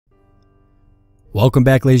Welcome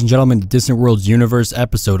back, ladies and gentlemen, to Distant Worlds Universe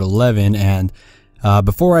episode 11. And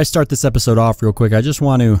before I start this episode off real quick, I just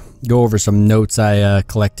want to go over some notes I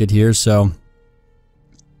collected here. So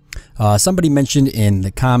somebody mentioned in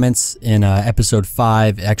the comments in episode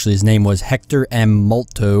 5, actually his name was Hector M.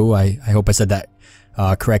 Multo. I hope I said that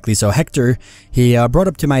correctly. So Hector, he brought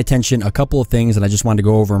up to my attention a couple of things, and I just wanted to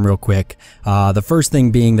go over them real quick. The first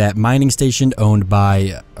thing being that mining stations are owned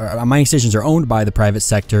by the private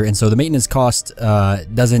sector, and so the maintenance cost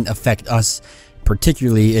doesn't affect us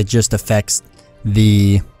particularly. It just affects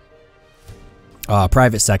the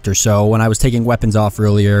private sector. So when I was taking weapons off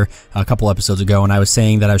earlier, a couple episodes ago, and I was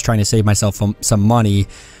saying that I was trying to save myself some money,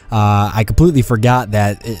 I completely forgot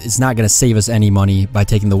that it's not going to save us any money by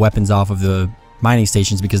taking the weapons off of the mining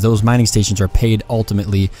stations, because those mining stations are paid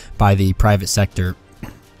ultimately by the private sector.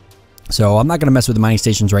 So I'm not going to mess with the mining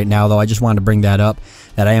stations right now, though. I just wanted to bring that up,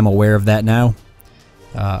 that I am aware of that now.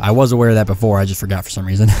 I was aware of that before, I just forgot for some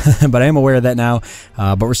reason. But I am aware of that now.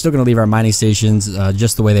 But we're still going to leave our mining stations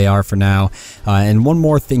just the way they are for now. And one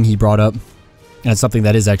more thing he brought up, and it's something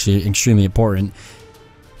that is actually extremely important,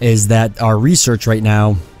 is that our research right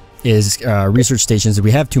now is research stations. We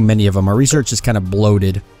have too many of them. Our research is kind of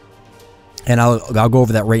bloated. And I'll go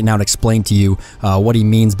over that right now and explain to you what he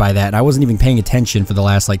means by that. And I wasn't even paying attention for the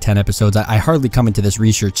last like 10 episodes. I hardly come into this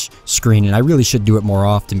research screen, and I really should do it more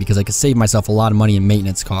often because I could save myself a lot of money in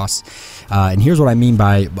maintenance costs. And here's what I mean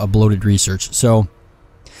by a bloated research. So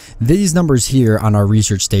these numbers here on our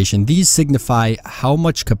research station, these signify how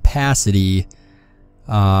much capacity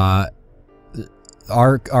our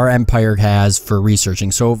empire has for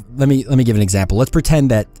researching. So let me give an example. Let's pretend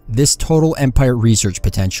that this total empire research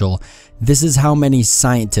potential, this is how many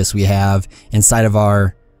scientists we have inside of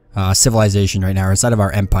our civilization right now, or inside of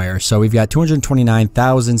our empire. So we've got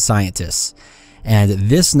 229,000 scientists, and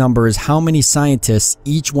this number is how many scientists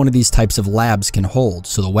each one of these types of labs can hold.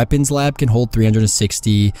 So the weapons lab can hold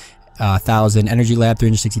 360,000, energy lab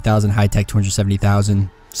 360,000, high tech 270,000,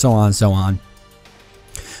 so on and so on.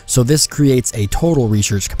 So this creates a total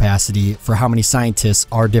research capacity for how many scientists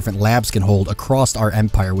our different labs can hold across our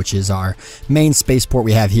empire, which is our main spaceport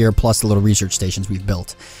we have here, plus the little research stations we've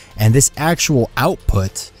built. And this actual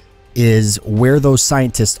output is where those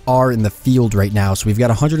scientists are in the field right now. So we've got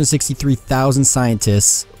 163,000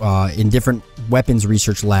 scientists in different weapons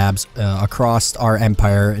research labs across our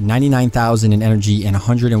empire, 99,000 in energy and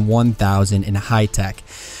 101,000 in high tech.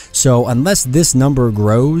 So unless this number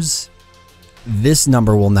grows, this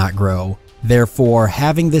number will not grow. Therefore,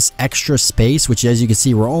 having this extra space, which as you can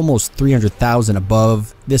see, we're almost 300,000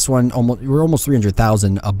 above this one, we're almost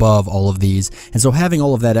 300,000 above all of these. And so having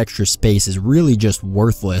all of that extra space is really just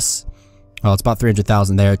worthless. Well, it's about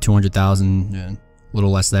 300,000 there, 200,000, a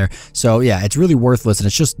little less there. So yeah, it's really worthless, and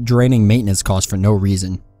it's just draining maintenance costs for no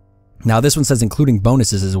reason. Now this one says including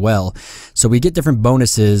bonuses as well. So we get different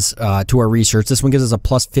bonuses to our research. This one gives us a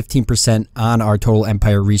plus 15% on our total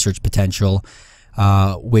empire research potential,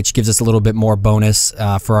 which gives us a little bit more bonus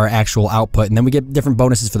for our actual output. And then we get different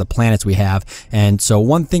bonuses for the planets we have. And so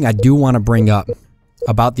one thing I do want to bring up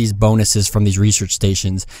about these bonuses from these research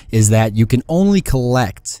stations is that you can only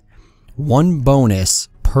collect one bonus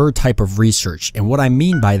per type of research. And what I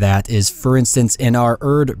mean by that is, for instance, in our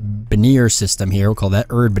Beneer system here, we'll call that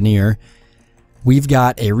Beneer, we've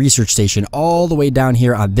got a research station all the way down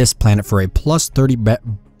here on this planet for a plus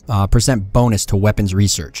 30% bonus to weapons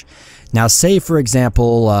research. Now say, for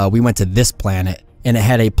example, we went to this planet and it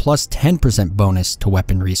had a plus 10% bonus to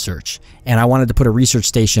weapon research, and I wanted to put a research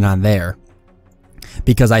station on there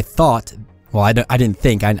because I thought, well, I didn't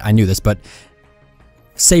think, I knew this, but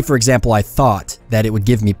say, for example, I thought that it would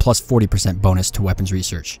give me plus 40% bonus to weapons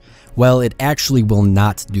research. Well, it actually will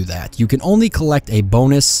not do that. You can only collect a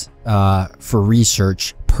bonus for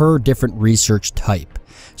research per different research type.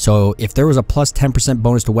 So if there was a plus 10%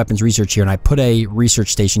 bonus to weapons research here, and I put a research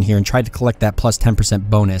station here and tried to collect that plus 10%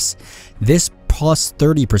 bonus, this plus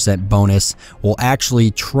 30% bonus will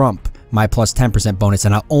actually trump my plus 10% bonus,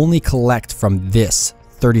 and I'll only collect from this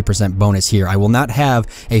 30% bonus here. I will not have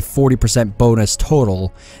a 40% bonus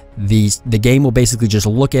total. The game will basically just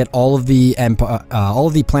look at all of the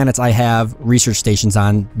planets I have research stations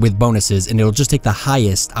on with bonuses, and it'll just take the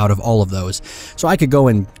highest out of all of those. So I could go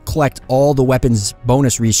and collect all the weapons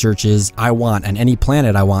bonus researches I want on any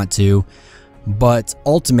planet I want to, but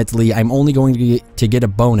ultimately I'm only going to get a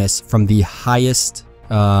bonus from the highest,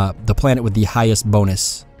 the planet with the highest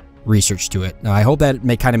bonus research to it. Now I hope that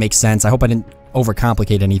kind of makes sense. I hope I didn't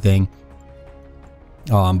overcomplicate anything.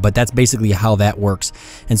 But that's basically how that works.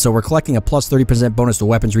 And so we're collecting a plus 30% bonus to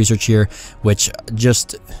weapons research here, which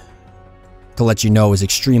just to let you know is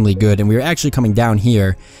extremely good. And we were actually coming down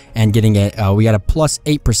here and getting a, we got a plus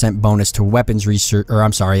 8% bonus to weapons research, or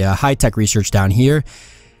I'm sorry, high-tech research down here.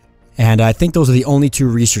 And I think those are the only 2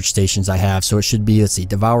 research stations I have. So it should be, let's see,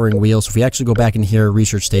 Devouring Wheels. So if we actually go back in here,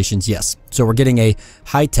 research stations, yes. So we're getting a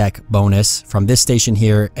high-tech bonus from this station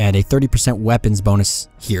here and a 30% weapons bonus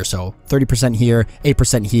here. So 30% here,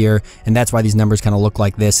 8% here, and that's why these numbers kind of look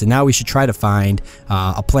like this. And now we should try to find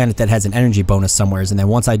a planet that has an energy bonus somewhere. And then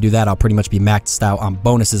once I do that, I'll pretty much be maxed out on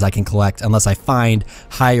bonuses I can collect unless I find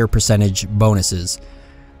higher percentage bonuses.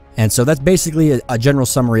 And so that's basically a general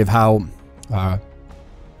summary of how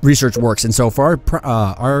research works. And so for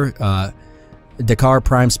our Dakar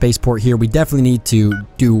Prime Spaceport here, we definitely need to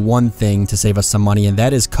do one thing to save us some money, and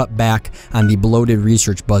that is cut back on the bloated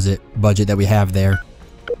research budget that we have there.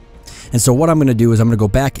 And so what I'm going to do is I'm going to go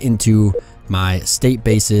back into my state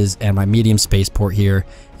bases and my medium spaceport here,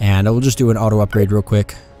 and I will just do an auto upgrade real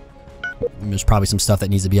quick. There's probably some stuff that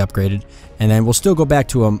needs to be upgraded, and then we'll still go back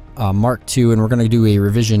to a Mark II, and we're going to do a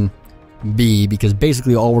revision B, because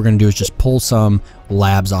basically all we're going to do is just pull some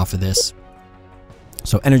labs off of this.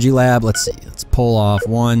 So energy lab, let's see, let's pull off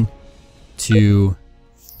 1, 2,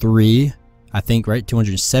 3, I think, right?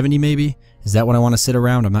 270 maybe? Is that what I want to sit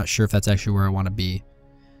around? I'm not sure if that's actually where I want to be.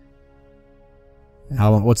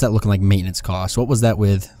 What's that looking like maintenance cost? What was that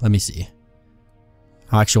with? Let me see.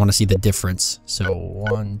 I actually want to see the difference. So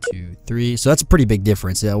 1, 2, 3. So that's a pretty big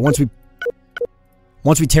difference. Yeah, once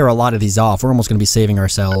we tear a lot of these off, we're almost going to be saving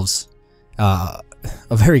ourselves a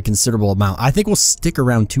very considerable amount. I think we'll stick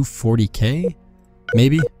around 240k,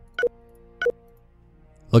 maybe.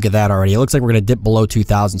 Look at that already. It looks like we're going to dip below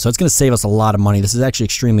 2,000, so it's going to save us a lot of money. This is actually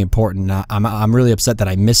extremely important. I'm really upset that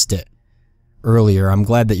I missed it earlier. I'm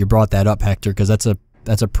glad that you brought that up, Hector, because that's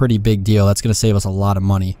a pretty big deal. That's going to save us a lot of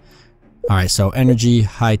money. All right, so energy,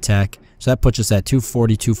 high tech. So that puts us at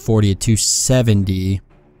 240, 240, at 270.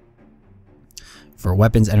 For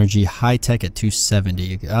weapons, energy, high tech at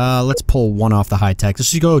 270. Let's pull 1 off the high tech.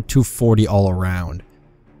 Let's just go 240 all around.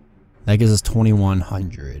 That gives us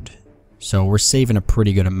 2,100. So we're saving a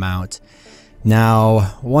pretty good amount. Now,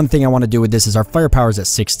 one thing I want to do with this is our firepower is at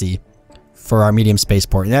 60 for our medium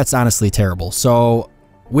spaceport. And that's honestly terrible. So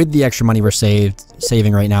with the extra money we're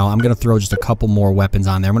saving right now, I'm going to throw just a couple more weapons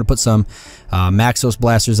on there. I'm going to put some Maxos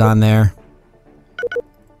blasters on there.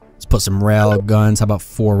 Put some rail guns. How about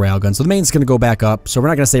 4 rail guns? So the main's going to go back up. So we're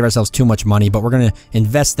not going to save ourselves too much money, but we're going to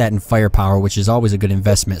invest that in firepower, which is always a good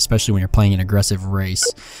investment, especially when you're playing an aggressive race.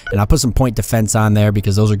 And I'll put some point defense on there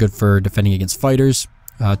because those are good for defending against fighters.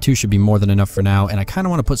 2 should be more than enough for now. And I kind of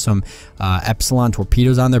want to put some Epsilon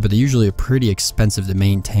torpedoes on there, but they're usually pretty expensive to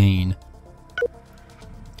maintain.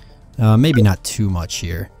 Maybe not too much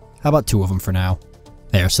here. How about 2 of them for now?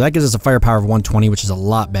 There. So that gives us a firepower of 120, which is a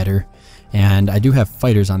lot better. And I do have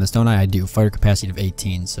fighters on this, don't I? I do. Fighter capacity of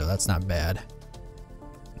 18, so that's not bad.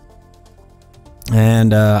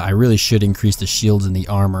 And I really should increase the shields and the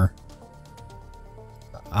armor.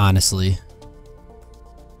 Honestly.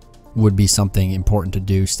 Would be something important to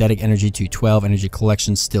do. Static energy to 12. Energy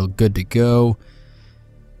collection still good to go.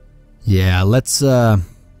 Yeah, let's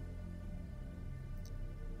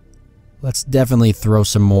definitely throw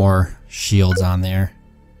some more shields on there.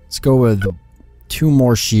 Let's go with 2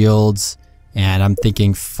 more shields. And I'm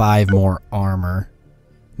thinking 5 more armor.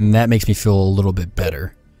 And that makes me feel a little bit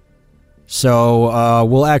better. So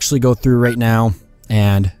we'll actually go through right now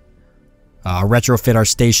and retrofit our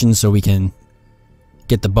station so we can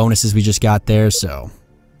get the bonuses we just got there. So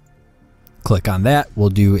click on that. We'll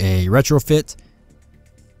do a retrofit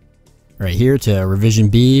right here to Revision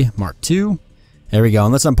B Mark II. There we go.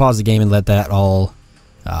 And let's unpause the game and let that all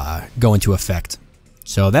go into effect.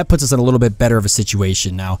 So that puts us in a little bit better of a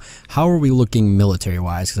situation. Now, how are we looking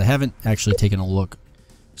military-wise? Because I haven't actually taken a look.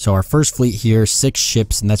 So our first fleet here, 6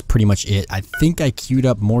 ships, and that's pretty much it. I think I queued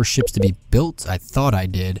up more ships to be built. I thought I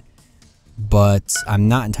did. But I'm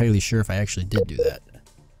not entirely sure if I actually did do that.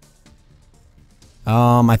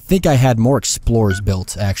 I think I had more explorers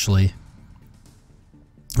built, actually.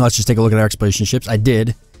 Let's just take a look at our exploration ships. I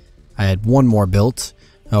did. I had 1 more built.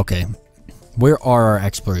 Okay. Where are our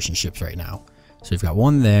exploration ships right now? So we've got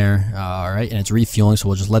 1 there, alright, and it's refueling, so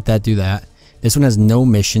we'll just let that do that. This one has no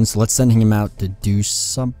mission, so let's send him out to do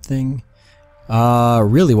something.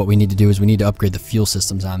 Really what we need to do is we need to upgrade the fuel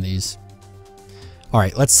systems on these.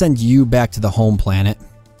 Alright, let's send you back to the home planet.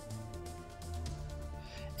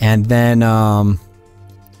 And then,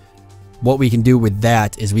 what we can do with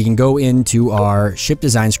that is we can go into our ship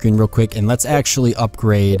design screen real quick, and let's actually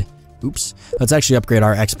upgrade, let's actually upgrade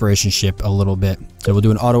our exploration ship a little bit. So we'll do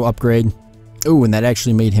an auto upgrade. Ooh, and that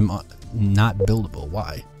actually made him not buildable.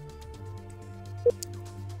 Why?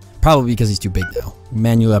 Probably because he's too big now.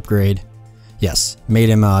 Manual upgrade. Yes, made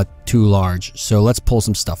him too large. So let's pull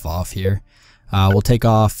some stuff off here. We'll take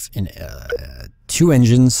off 2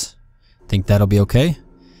 engines. Think that'll be okay.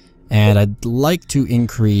 And I'd like to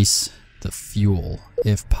increase the fuel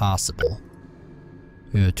if possible.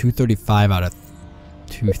 235 out of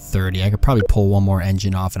 230. I could probably pull 1 more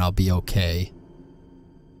engine off and I'll be okay.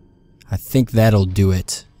 I think that'll do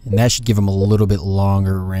it. And that should give him a little bit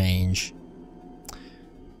longer range.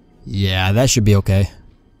 Yeah, that should be okay.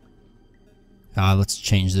 Let's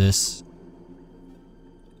change this.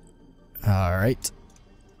 Alright.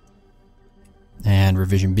 And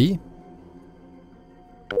revision B.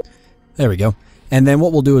 There we go. And then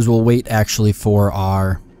what we'll do is we'll wait actually for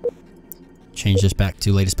our... Change this back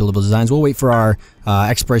to latest buildable designs. We'll wait for our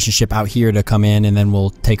exploration ship out here to come in, and then we'll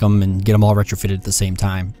take them and get them all retrofitted at the same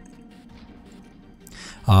time.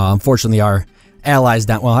 Unfortunately, our allies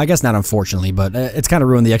down... Well, I guess not unfortunately, but it's kind of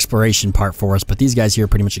ruined the exploration part for us. But these guys here are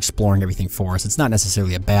pretty much exploring everything for us. It's not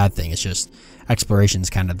necessarily a bad thing. It's just exploration is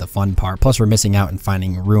kind of the fun part. Plus, we're missing out and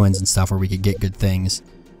finding ruins and stuff where we could get good things.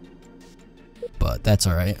 But that's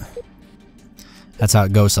alright. That's how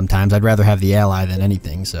it goes sometimes. I'd rather have the ally than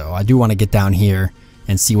anything. So I do want to get down here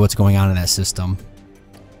and see what's going on in that system.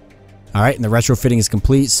 Alright, and the retrofitting is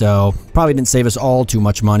complete. So probably didn't save us all too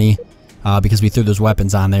much money. Because we threw those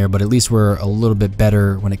weapons on there, but at least we're a little bit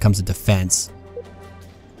better when it comes to defense.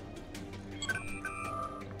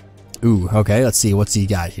 Ooh, okay, let's see what's he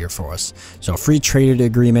got here for us. So, free trade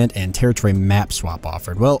agreement and territory map swap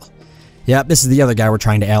offered. Well, yeah, this is the other guy we're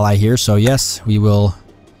trying to ally here, so yes, we will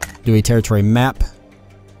do a territory map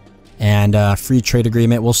and free trade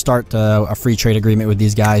agreement. We'll start a free trade agreement with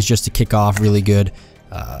these guys just to kick off really good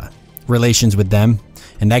relations with them.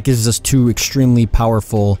 And that gives us 2 extremely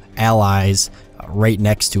powerful allies right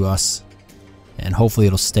next to us. And hopefully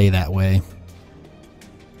it'll stay that way.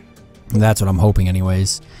 And that's what I'm hoping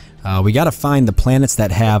anyways. We gotta find the planets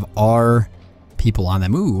that have our people on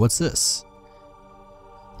them. Ooh, what's this?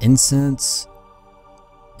 Incense?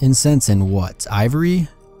 Incense and what? Ivory?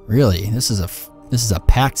 Really? This is a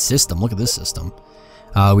packed system. Look at this system.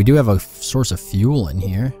 We do have a source of fuel in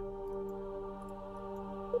here.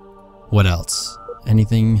 What else?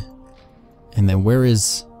 Anything? And then where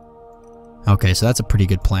is... Okay, so that's a pretty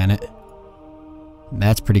good planet.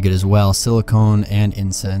 That's pretty good as well. Silicone and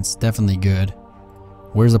incense. Definitely good.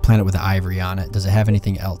 Where's the planet with the ivory on it? Does it have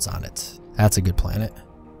anything else on it? That's a good planet.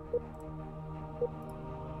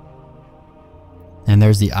 And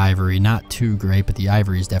there's the ivory. Not too great, but the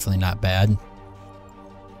ivory is definitely not bad.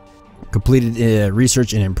 Completed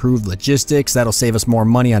research and improved logistics. That'll save us more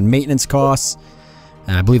money on maintenance costs.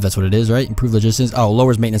 And I believe that's what it is, right? Improved logistics. Oh,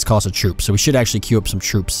 lowers maintenance costs of troops. So we should actually queue up some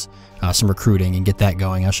troops, some recruiting, and get that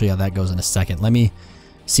going. I'll show you how that goes in a second. Let me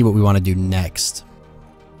see what we want to do next.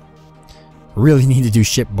 Really need to do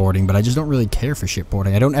shipboarding, but I just don't really care for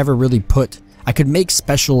shipboarding. I don't ever really put... I could make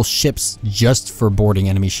special ships just for boarding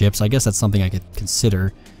enemy ships. I guess that's something I could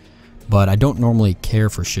consider. But I don't normally care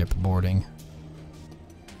for shipboarding.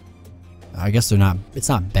 I guess they're not... It's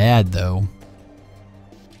not bad, though.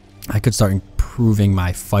 I could start improving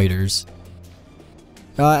my fighters.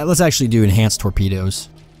 Let's actually do enhanced torpedoes.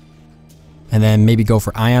 And then maybe go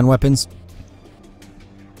for ion weapons.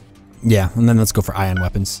 Yeah, and then let's go for ion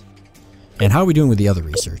weapons. And how are we doing with the other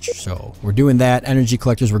research? So, we're doing that. Energy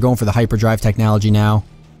collectors, we're going for the hyperdrive technology now.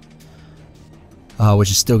 Which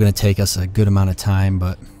is still going to take us a good amount of time,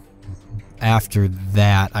 but after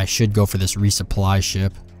that, I should go for this resupply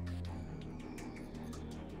ship.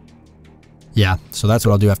 Yeah, so that's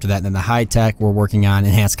what I'll do after that. And then the high tech, we're working on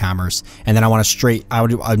enhanced commerce. And then I want to I'm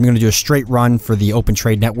going to do a straight run for the open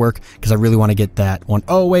trade network because I really want to get that one.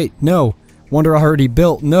 Oh, wait, no. Wonder already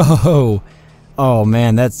built. No. Oh,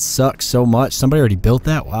 man, that sucks so much. Somebody already built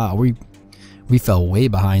that? Wow, we fell way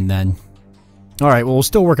behind then. All right, well, we'll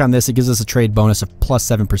still work on this. It gives us a trade bonus of plus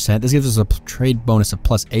 7%. This gives us a trade bonus of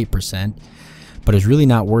plus 8%. But it's really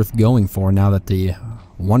not worth going for now that the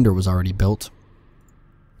Wonder was already built.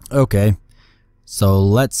 Okay. So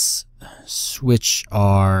let's switch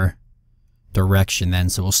our direction then.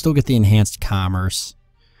 So we'll still get the enhanced commerce.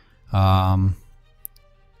 I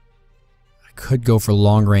could go for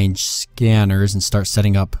long-range scanners and start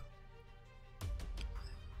setting up.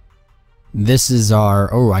 This is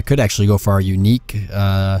our... Oh, I could actually go for our unique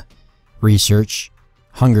research.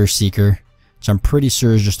 Hunger Seeker. Which I'm pretty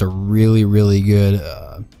sure is just a really, really good...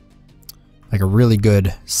 like a really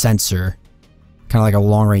good sensor. Kind of like a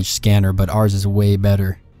long-range scanner, but ours is way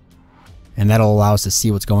better. And that'll allow us to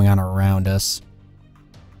see what's going on around us.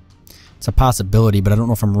 It's a possibility, but I don't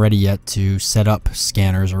know if I'm ready yet to set up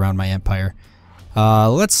scanners around my empire.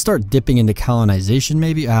 Let's start dipping into colonization,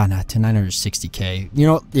 maybe. Ah, no, to 960k. You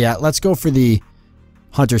know, yeah, let's go for the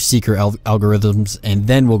hunter-seeker algorithms, and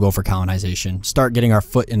then we'll go for colonization. Start getting our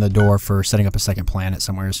foot in the door for setting up a second planet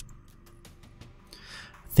somewheres.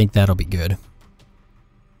 I think that'll be good.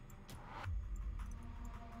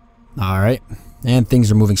 Alright. And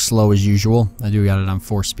things are moving slow as usual. I do got it on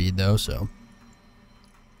 4 speed, though, so...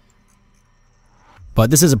 But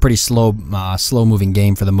this is a pretty slow-moving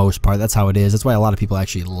game for the most part. That's how it is. That's why a lot of people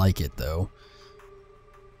actually like it, though.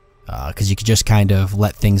 Because you can just kind of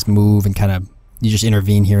let things move and kind of... You just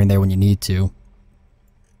intervene here and there when you need to.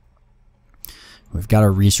 We've got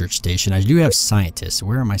our research station. I do have scientists.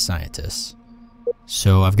 Where are my scientists?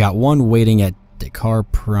 So I've got one waiting at Dakar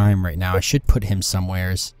Prime right now. I should put him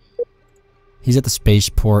somewheres. He's at the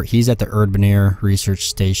spaceport. He's at the Urban research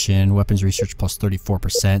station. Weapons research plus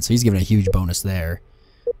 34%. So he's given a huge bonus there.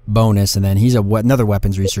 Bonus, and then he's another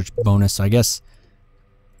weapons research bonus. So I guess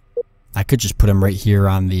I could just put him right here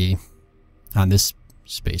on this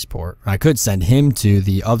spaceport. I could send him to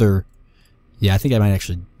the other. Yeah, I think I might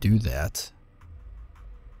actually do that.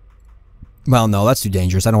 Well, no, that's too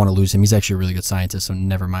dangerous. I don't want to lose him. He's actually a really good scientist, so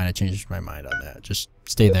never mind. I changed my mind on that. Just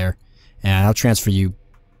stay there, and I'll transfer you.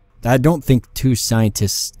 I don't think 2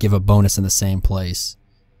 scientists give a bonus in the same place,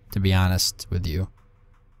 to be honest with you.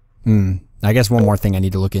 I guess one more thing I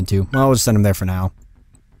need to look into. Well, I'll just send him there for now.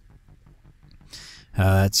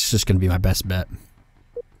 It's just going to be my best bet.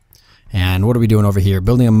 And what are we doing over here?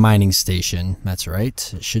 Building a mining station. That's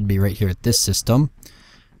right. It should be right here at this system.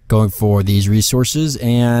 Going for these resources,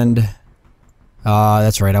 and...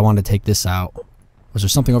 that's right. I wanted to take this out. Was there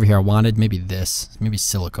something over here I wanted? Maybe this. Maybe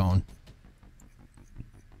silicone.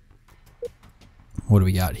 What do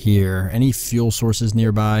we got here? Any fuel sources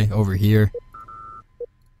nearby? Over here?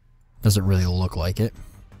 Doesn't really look like it.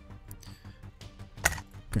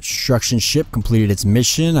 Construction ship completed its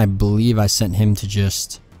mission. I believe I sent him to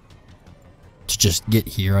just get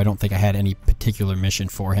here. I don't think I had any particular mission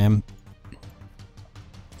for him.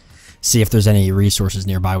 See if there's any resources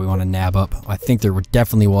nearby we want to nab up. I think there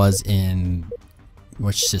definitely was in...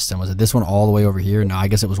 Which system? Was it this one all the way over here? No, I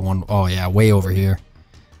guess it was one... Oh yeah, way over here.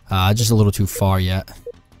 Just a little too far yet.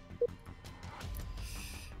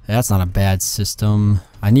 That's not a bad system.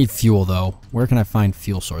 I need fuel though. Where can I find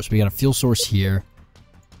fuel source? We got a fuel source here.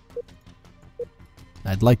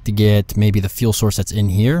 I'd like to get maybe the fuel source that's in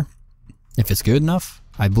here. If it's good enough.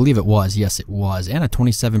 I believe it was. Yes, it was. And a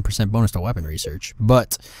 27% bonus to weapon research.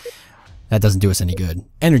 But that doesn't do us any good.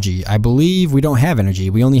 Energy. I believe we don't have energy.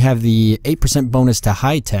 We only have the 8% bonus to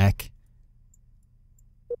high-tech.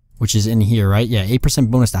 Which is in here, right? Yeah,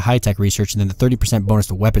 8% bonus to high-tech research and then the 30% bonus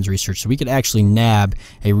to weapons research. So we could actually nab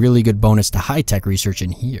a really good bonus to high-tech research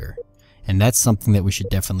in here. And that's something that we should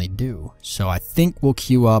definitely do. So I think we'll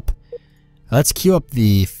queue up... Let's queue up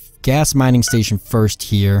the gas mining station first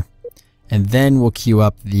here. And then we'll queue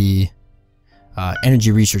up the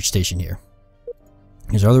energy research station here.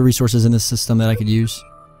 Is there other resources in this system that I could use?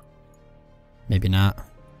 Maybe not.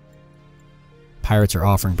 Pirates are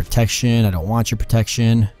offering protection. I don't want your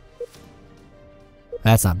protection.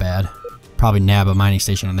 That's not bad. Probably nab a mining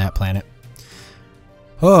station on that planet.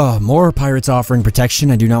 Oh, more pirates offering protection.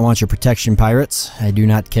 I do not want your protection, pirates. I do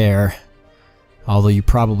not care. Although you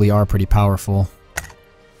probably are pretty powerful.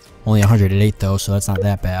 Only 108 though, so that's not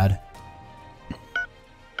that bad.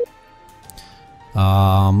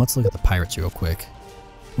 Let's look at the pirates real quick.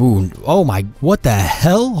 Ooh, oh my, what the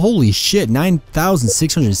hell? Holy shit,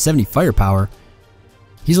 9,670 firepower.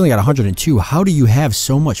 He's only got 102. How do you have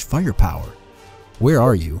so much firepower? Where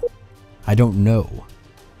are you? I don't know.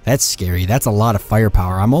 That's scary. That's a lot of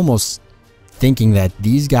firepower. I'm almost thinking that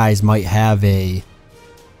these guys might have a...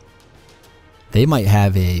 They might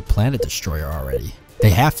have a planet destroyer already.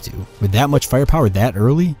 They have to. With that much firepower that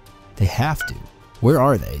early? They have to. Where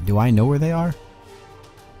are they? Do I know where they are?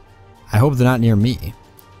 I hope they're not near me.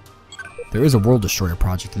 There is a world destroyer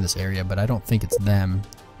project in this area, but I don't think it's them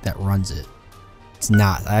that runs it. It's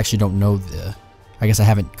not. I actually don't know the... I guess I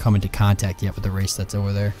haven't come into contact yet with the race that's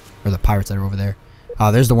over there. Or the pirates that are over there.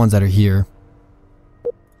 There's the ones that are here.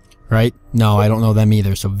 Right? No, I don't know them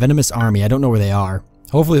either. So Venomous Army. I don't know where they are.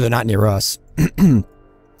 Hopefully they're not near us.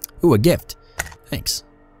 Ooh, a gift. Thanks.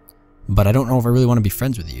 But I don't know if I really want to be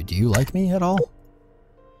friends with you. Do you like me at all?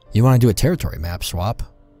 You want to do a territory map swap?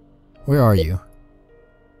 Where are you?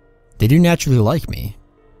 They do naturally like me.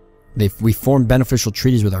 We formed beneficial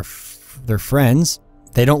treaties with their friends.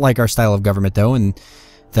 They don't like our style of government though, and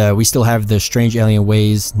we still have the strange alien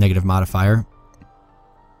ways negative modifier.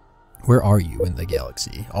 Where are you in the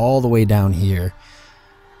galaxy? All the way down here.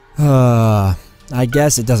 I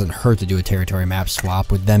guess it doesn't hurt to do a territory map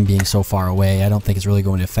swap with them being so far away. I don't think it's really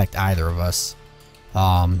going to affect either of us.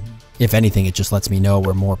 If anything, it just lets me know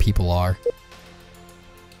where more people are.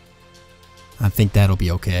 I think that'll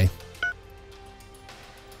be okay.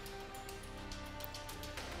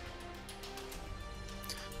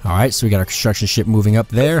 Alright, so we got our construction ship moving up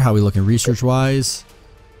there. How are we looking research-wise?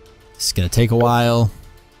 It's going to take a while.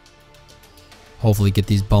 Hopefully get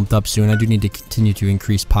these bumped up soon. I do need to continue to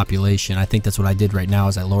increase population. I think that's what I did right now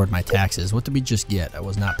as I lowered my taxes. What did we just get? I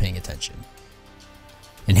was not paying attention.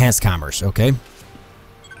 Enhanced commerce, okay.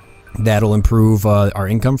 That'll improve our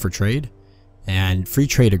income for trade. And free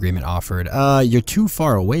trade agreement offered. You're too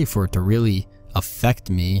far away for it to really affect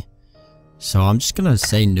me. So I'm just going to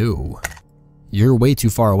say no. You're way too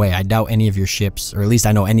far away. I doubt any of your ships, or at least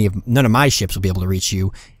I know none of my ships will be able to reach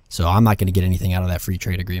you. So I'm not going to get anything out of that free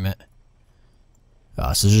trade agreement.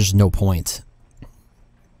 So there's just no point.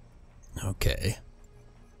 Okay.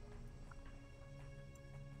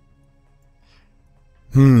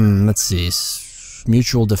 Let's see.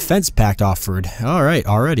 Mutual defense pact offered. Alright,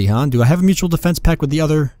 already, huh? Do I have a mutual defense pact with the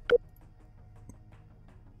other...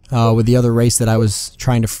 race that I was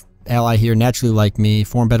trying to ally here? Naturally like me.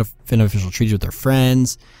 Form beneficial treaties with their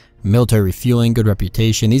friends. Military refueling. Good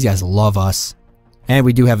reputation. These guys love us. And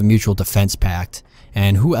we do have a mutual defense pact.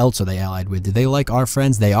 And who else are they allied with? Do they like our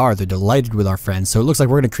friends? They are. They're delighted with our friends. So it looks like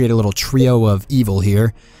we're going to create a little trio of evil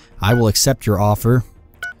here. I will accept your offer.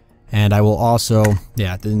 And I will also,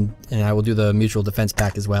 and I will do the mutual defense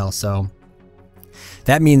pact as well. So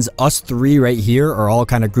that means us three right here are all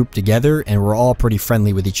kind of grouped together. And we're all pretty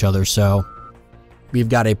friendly with each other. So we've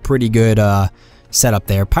got a pretty good setup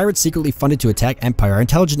there. Pirates secretly funded to attack Empire. Our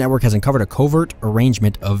intelligence network has uncovered a covert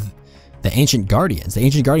arrangement of the Ancient Guardians. The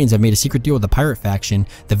Ancient Guardians have made a secret deal with the pirate faction,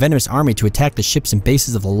 the Venomous Army, to attack the ships and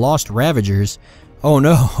bases of the Lost Ravagers. Oh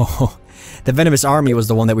no! The Venomous Army was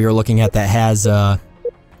the one that we were looking at that has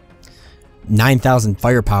 9,000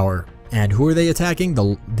 firepower. And who are they attacking?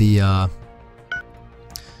 The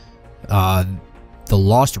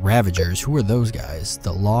Lost Ravagers. Who are those guys?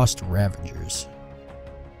 The Lost Ravagers.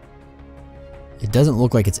 It doesn't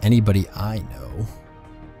look like it's anybody I know.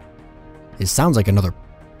 It sounds like another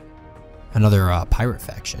pirate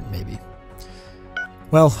faction, maybe.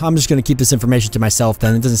 Well, I'm just going to keep this information to myself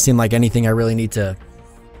then. It doesn't seem like anything I really need to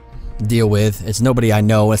deal with. It's nobody I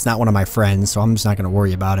know. It's not one of my friends, so I'm just not going to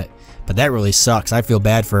worry about it. But that really sucks. I feel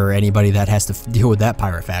bad for anybody that has to deal with that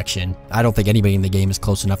pirate faction. I don't think anybody in the game is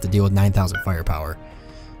close enough to deal with 9,000 firepower.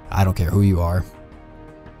 I don't care who you are.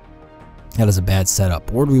 That is a bad setup.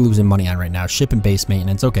 What are we losing money on right now? Ship and base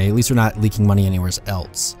maintenance. Okay, at least we're not leaking money anywhere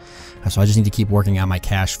else. So I just need to keep working on my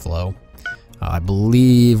cash flow. I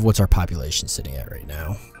believe, what's our population sitting at right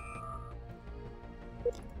now?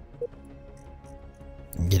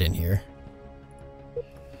 Get in here.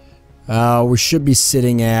 We should be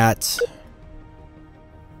sitting at...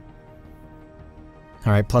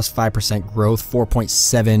 Alright, plus 5% growth,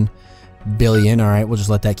 4.7 billion. Alright, we'll just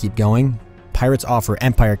let that keep going. Pirates offer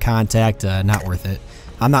Empire contact, not worth it.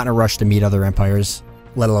 I'm not in a rush to meet other empires,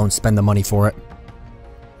 let alone spend the money for it.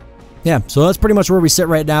 Yeah, so that's pretty much where we sit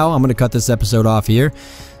right now. I'm going to cut this episode off here.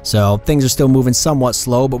 So things are still moving somewhat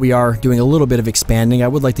slow, but we are doing a little bit of expanding. I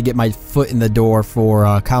would like to get my foot in the door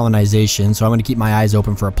for colonization, so I'm going to keep my eyes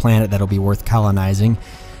open for a planet that'll be worth colonizing.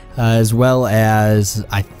 As well as,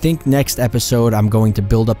 I think next episode I'm going to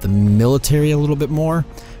build up the military a little bit more.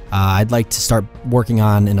 I'd like to start working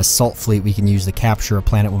on an assault fleet we can use to capture a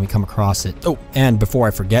planet when we come across it. Oh, and before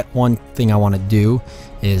I forget, one thing I want to do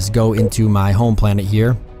is go into my home planet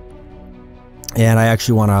here. And I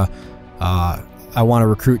actually want to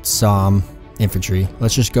recruit some infantry.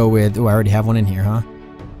 Let's just go with... Oh, I already have one in here, huh?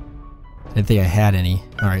 I didn't think I had any.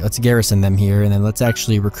 Alright, let's garrison them here, and then let's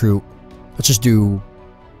actually recruit... Let's just do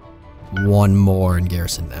one more and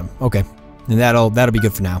garrison them. Okay, and that'll be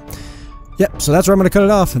good for now. Yep, so that's where I'm going to cut it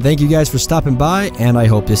off. Thank you guys for stopping by, and I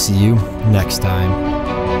hope to see you next time.